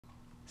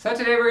So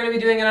today we're going to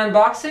be doing an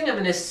unboxing of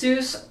an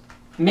ASUS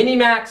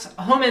Minimax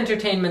Home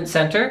Entertainment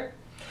Center.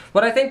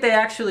 What I think they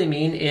actually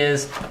mean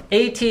is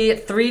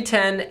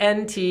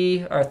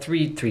AT310-NT, or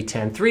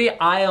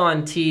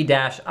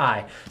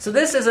 3ION-T-I. So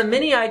this is a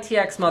mini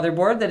ITX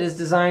motherboard that is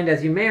designed,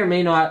 as you may or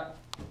may not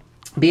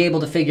be able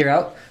to figure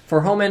out,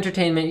 for home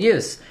entertainment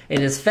use.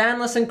 It is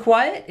fanless and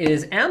quiet, it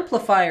is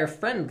amplifier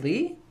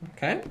friendly,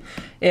 okay?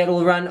 It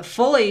will run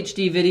full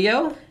HD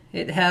video,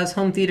 it has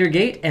home theater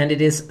gate, and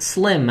it is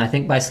slim. I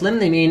think by slim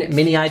they mean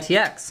mini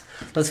ITX.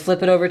 Let's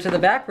flip it over to the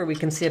back where we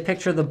can see a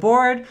picture of the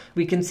board.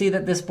 We can see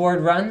that this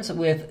board runs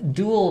with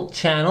dual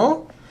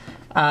channel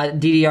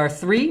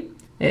DDR3.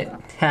 It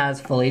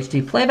has full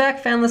HD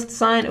playback, fanless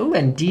design,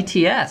 and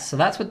DTS. So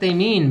that's what they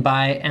mean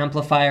by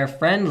amplifier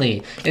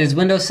friendly. It is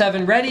Windows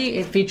 7 ready.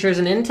 It features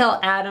an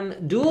Intel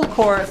Atom dual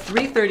core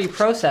 330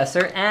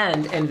 processor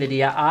and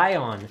NVIDIA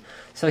ION.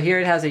 So here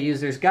it has a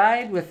user's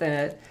guide with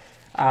a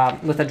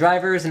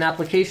drivers and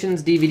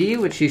applications DVD,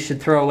 which you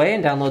should throw away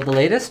and download the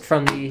latest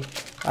from the,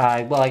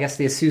 well, I guess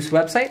the ASUS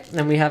website.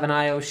 Then we have an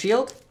I/O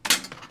shield.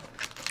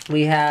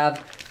 We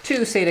have two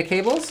SATA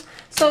cables.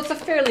 So it's a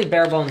fairly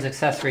bare bones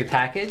accessory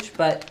package,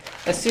 but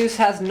ASUS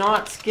has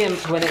not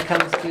skimped when it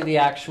comes to the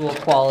actual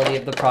quality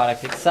of the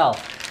product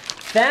itself.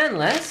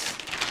 Fanless,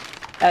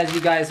 as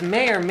you guys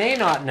may or may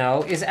not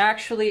know, is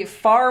actually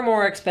far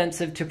more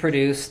expensive to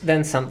produce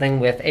than something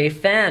with a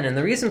fan. And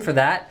the reason for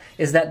that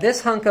is that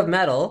this hunk of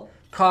metal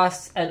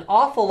costs an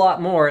awful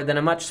lot more than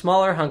a much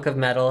smaller hunk of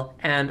metal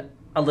and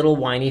a little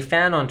whiny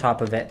fan on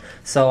top of it.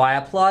 So I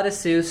applaud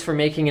ASUS for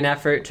making an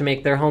effort to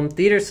make their home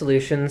theater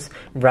solutions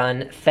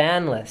run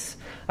fanless.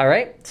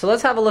 Alright, so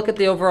let's have a look at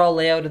the overall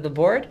layout of the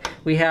board.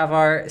 We have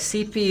our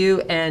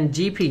CPU and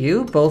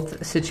GPU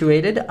both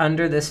situated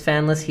under this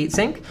fanless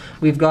heatsink.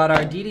 We've got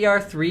our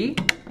DDR3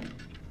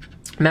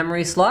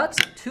 memory slots,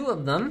 two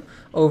of them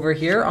over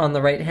here on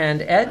the right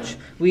hand edge.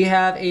 We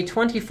have a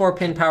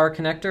 24-pin power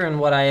connector in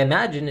what I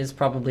imagine is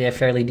probably a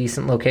fairly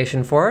decent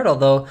location for it,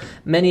 although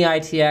many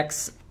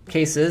ITX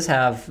cases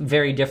have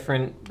very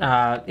different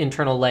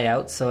internal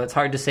layouts, so it's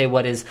hard to say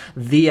what is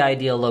the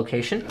ideal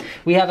location.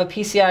 We have a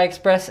PCI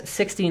Express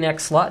 16X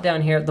slot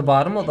down here at the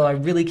bottom, although I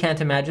really can't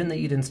imagine that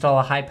you'd install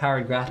a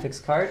high-powered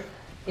graphics card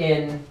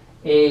in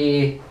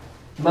a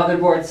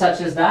motherboard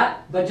such as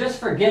that. But just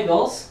for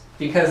giggles,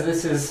 because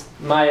this is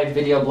my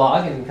video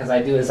blog and because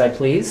I do as I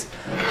please,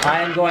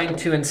 I am going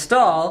to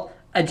install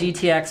a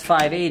GTX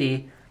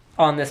 580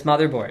 on this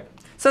motherboard.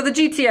 So the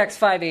GTX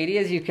 580,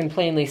 as you can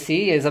plainly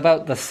see, is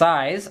about the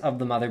size of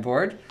the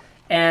motherboard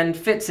and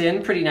fits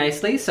in pretty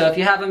nicely. So if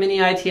you have a mini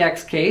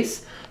ITX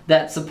case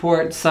that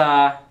supports,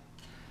 video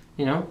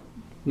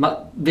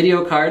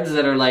cards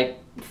that are like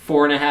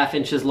 4.5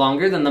 inches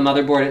longer than the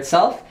motherboard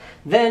itself,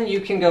 then you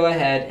can go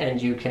ahead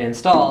and you can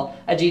install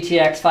a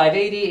GTX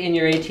 580 in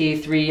your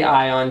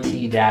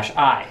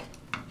AT3ION-T-I.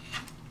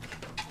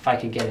 If I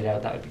could get it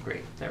out, that would be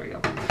great. There we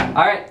go.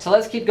 All right, so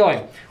let's keep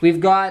going.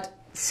 We've got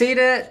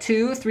SATA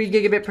 2 3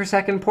 gigabit per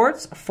second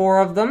ports,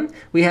 4 of them.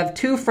 We have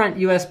 2 front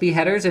USB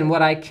headers in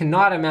what I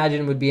cannot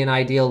imagine would be an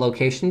ideal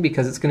location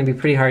because it's going to be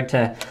pretty hard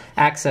to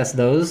access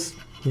those,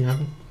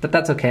 but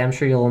that's okay. I'm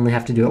sure you'll only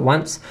have to do it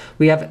once.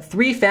 We have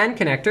 3 fan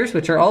connectors,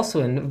 which are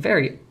also in a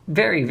very,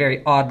 very,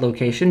 very odd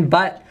location,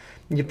 but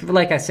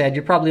like I said,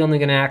 you're probably only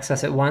going to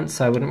access it once,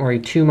 so I wouldn't worry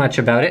too much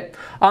about it.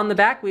 On the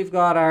back, we've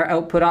got our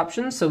output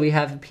options. So we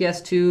have a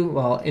PS2,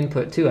 well,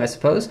 input 2, I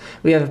suppose.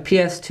 We have a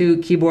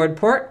PS2 keyboard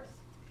port.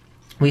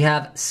 We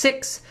have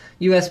 6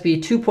 USB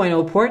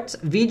 2.0 ports,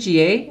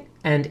 VGA,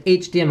 and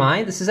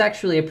HDMI. This is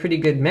actually a pretty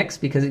good mix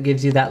because it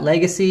gives you that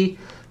legacy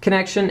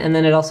connection, and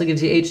then it also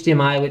gives you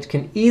HDMI, which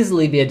can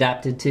easily be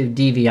adapted to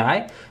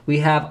DVI. We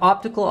have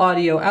optical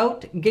audio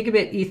out,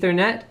 gigabit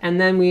Ethernet, and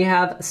then we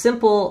have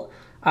simple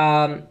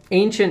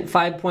ancient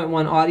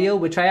 5.1 audio,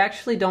 which I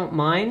actually don't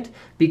mind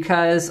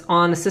because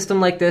on a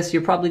system like this,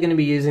 you're probably going to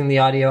be using the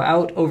audio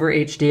out over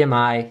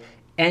HDMI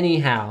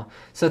anyhow.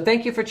 So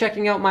thank you for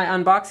checking out my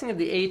unboxing of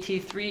the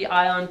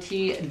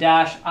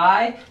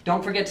AT3ION-T-I.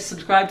 Don't forget to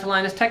subscribe to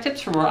Linus Tech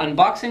Tips for more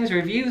unboxings,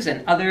 reviews,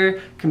 and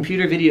other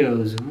computer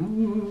videos.